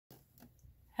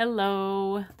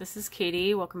Hello, this is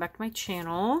Katie. Welcome back to my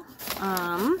channel.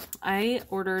 I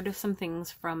ordered some things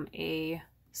from a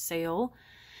sale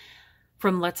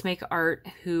from Let's Make Art,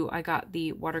 who I got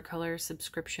the watercolor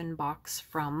subscription box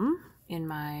from in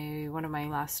one of my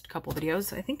last couple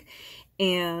videos, I think.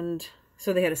 And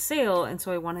so they had a sale, and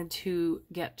so I wanted to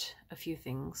get a few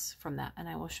things from that, and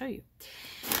I will show you.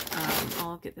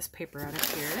 I'll get this paper out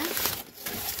of here.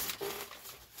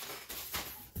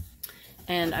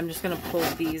 And I'm just going to pull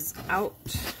these out,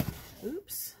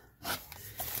 oops,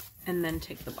 and then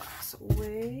take the box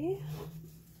away.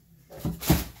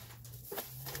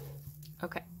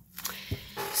 Okay,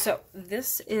 so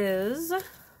this is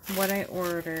what I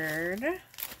ordered.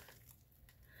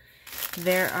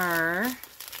 There are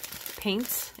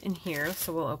paints in here,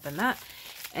 so we'll open that.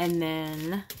 And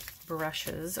then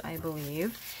brushes, I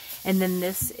believe. And then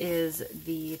this is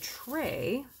the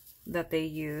tray that they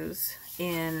use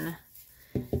in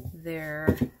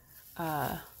their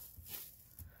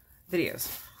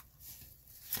videos.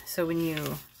 So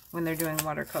when they're doing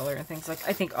watercolor and things like,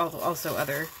 I think also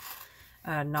other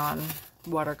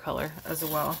non-watercolor as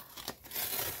well.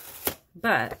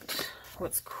 But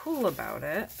what's cool about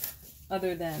it,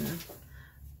 other than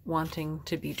wanting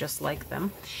to be just like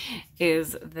them,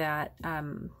 is that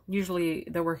usually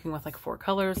they're working with like 4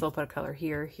 colors. They'll put a color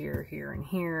here, here, here, and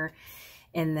here.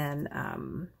 And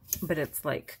then, but it's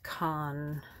like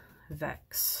convex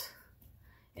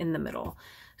in the middle.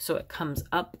 So it comes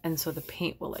up, and so the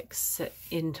paint will like sit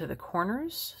into the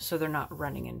corners, so they're not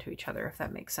running into each other, if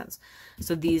that makes sense.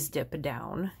 So these dip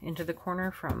down into the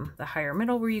corner from the higher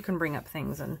middle, where you can bring up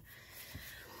things and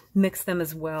mix them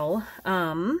as well.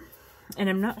 And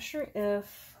I'm not sure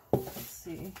if, let's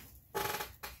see,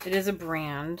 it is a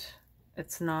brand.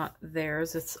 It's not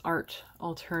theirs, it's Art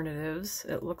Alternatives.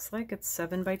 It looks like it's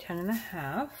 7 by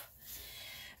 10.5.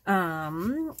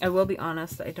 I will be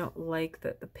honest, I don't like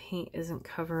that the paint isn't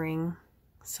covering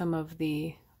some of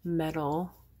the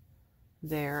metal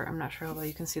there. I'm not sure how well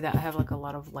you can see that. I have like a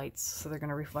lot of lights, so they're going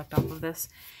to reflect off of this.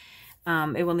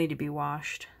 It will need to be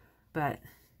washed, but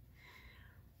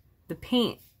the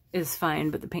paint is fine,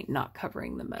 but the paint not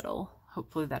covering the metal.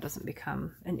 Hopefully that doesn't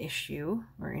become an issue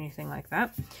or anything like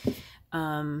that.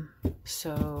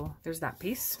 So there's that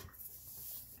piece.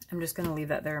 I'm just going to leave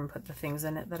that there and put the things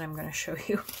in it that I'm going to show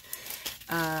you.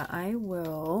 I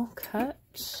will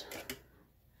cut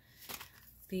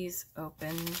these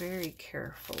open very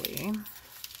carefully.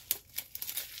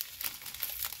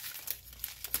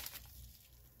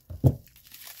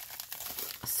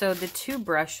 So the 2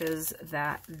 brushes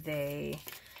that they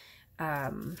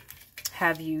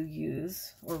have you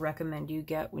use or recommend you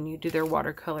get when you do their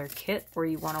watercolor kit, or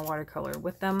you want to watercolor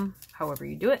with them, however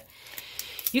you do it.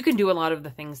 You can do a lot of the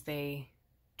things they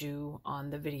do on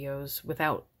the videos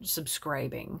without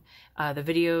subscribing. The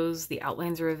videos, the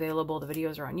outlines are available. The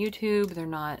videos are on YouTube. They're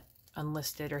not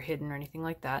unlisted or hidden or anything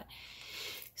like that.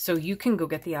 So you can go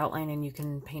get the outline and you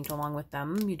can paint along with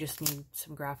them. You just need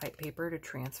some graphite paper to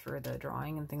transfer the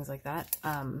drawing and things like that.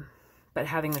 But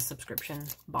having the subscription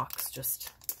box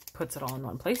just puts it all in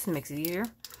one place and makes it easier.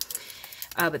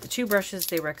 But the 2 brushes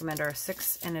they recommend are a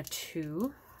 6 and a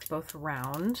 2, both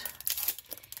round.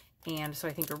 And so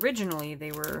I think originally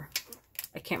they were,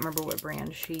 I can't remember what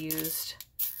brand she used,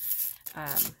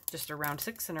 just a round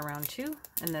 6 and a round 2.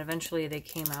 And then eventually they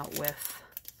came out with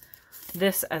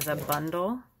this as a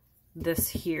bundle, this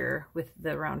here with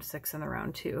the round 6 and the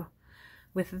round 2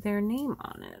 with their name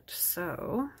on it.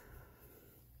 So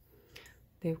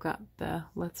they've got the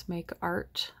Let's Make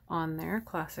Art on there,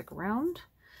 classic round.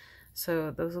 So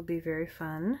those will be very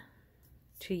fun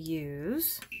to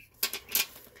use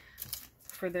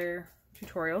for their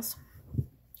tutorials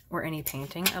or any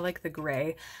painting. I like the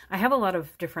gray. I have a lot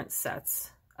of different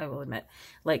sets, I will admit.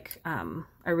 Like, I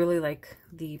really like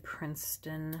the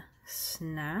Princeton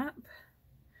Snap,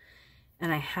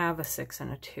 and I have a 6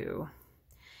 and a 2.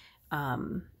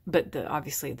 But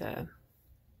obviously the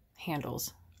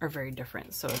handles are very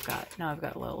different. So now I've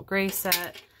got a little gray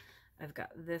set. I've got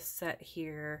this set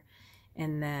here,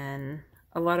 and then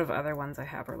a lot of other ones I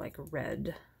have are like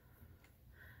redwood.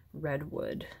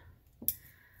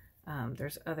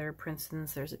 There's other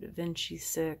Princetons. There's a Da Vinci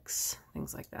 6,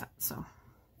 things like that. So,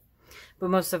 but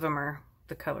most of them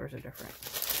the colors are different.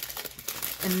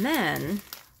 And then,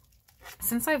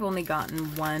 since I've only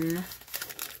gotten 1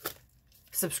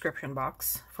 subscription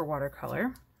box for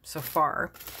watercolor so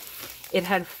far, it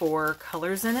had 4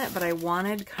 colors in it, but I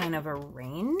wanted kind of a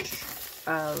range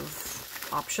of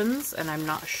options, and I'm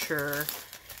not sure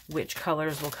which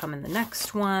colors will come in the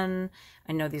next one.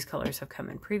 I know these colors have come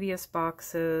in previous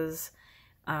boxes.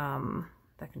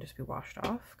 That can just be washed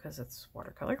off because it's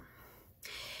watercolor.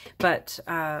 But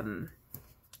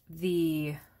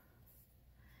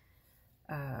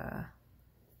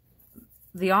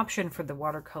the option for the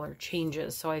watercolor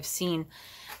changes. So I've seen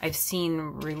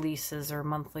releases or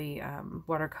monthly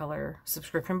watercolor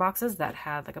subscription boxes that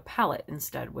had like a palette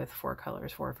instead with 4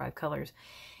 or 5 colors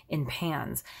in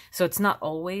pans. So it's not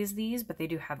always these, but they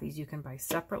do have these you can buy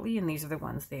separately, and these are the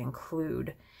ones they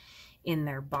include in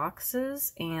their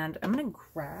boxes. And I'm gonna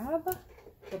grab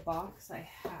the box I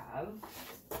have,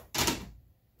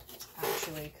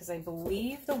 actually, because I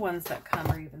believe the ones that come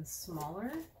are even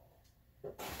smaller.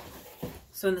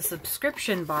 So in the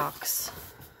subscription box,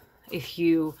 if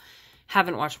you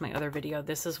haven't watched my other video,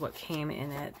 this is what came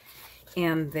in it.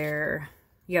 And they're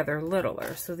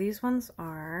littler. So these ones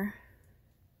are,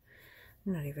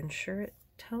 I'm not even sure it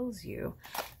tells you.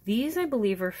 These, I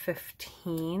believe, are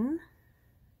 15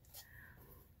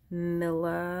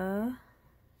 milliliter.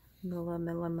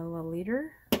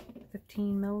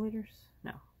 15 milliliters?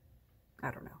 No, I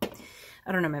don't know.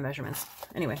 I don't know my measurements.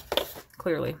 Anyway,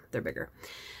 clearly they're bigger.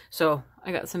 So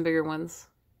I got some bigger ones,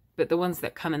 but the ones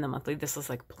that come in the monthly, this is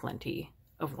like plenty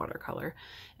of watercolor.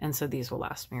 And so these will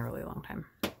last me a really long time.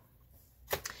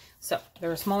 So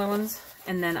there are smaller ones.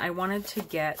 And then I wanted to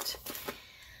get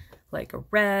like a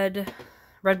red,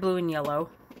 blue, and yellow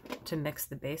to mix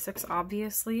the basics,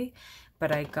 obviously.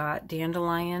 But I got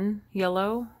dandelion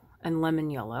yellow and lemon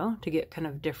yellow to get kind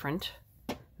of different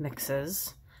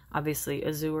mixes. Obviously,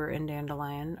 azure and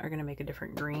dandelion are going to make a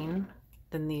different green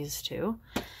than these two.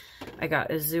 I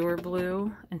got azure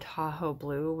blue and Tahoe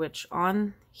blue, which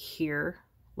on here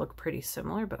look pretty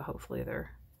similar, but hopefully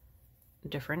they're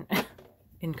different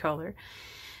in color.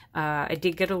 I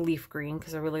did get a leaf green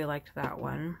because I really liked that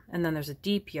one. And then there's a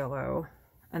deep yellow.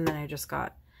 And then I just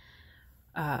got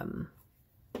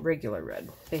regular red,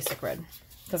 basic red,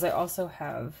 because I also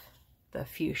have the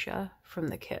fuchsia from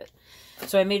the kit.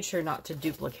 So I made sure not to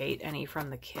duplicate any from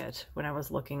the kit when I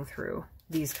was looking through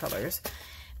these colors.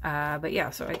 But yeah,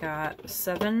 so I got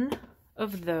 7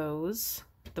 of those,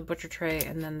 the butcher tray,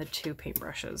 and then the 2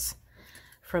 paintbrushes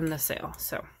from the sale.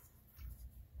 So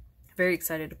very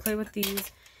excited to play with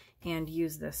these and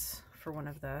use this for one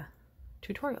of the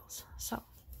tutorials. So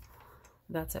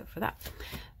that's it for that.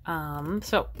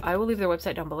 So I will leave their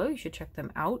website down below. You should check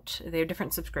them out. They have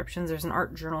different subscriptions. There's an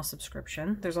art journal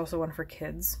subscription. There's also one for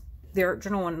kids. The art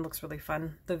journal one looks really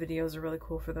fun. The videos are really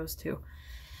cool for those too.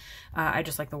 I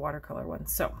just like the watercolor one.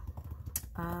 So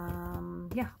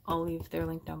yeah, I'll leave their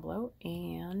link down below,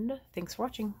 and thanks for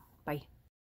watching. Bye.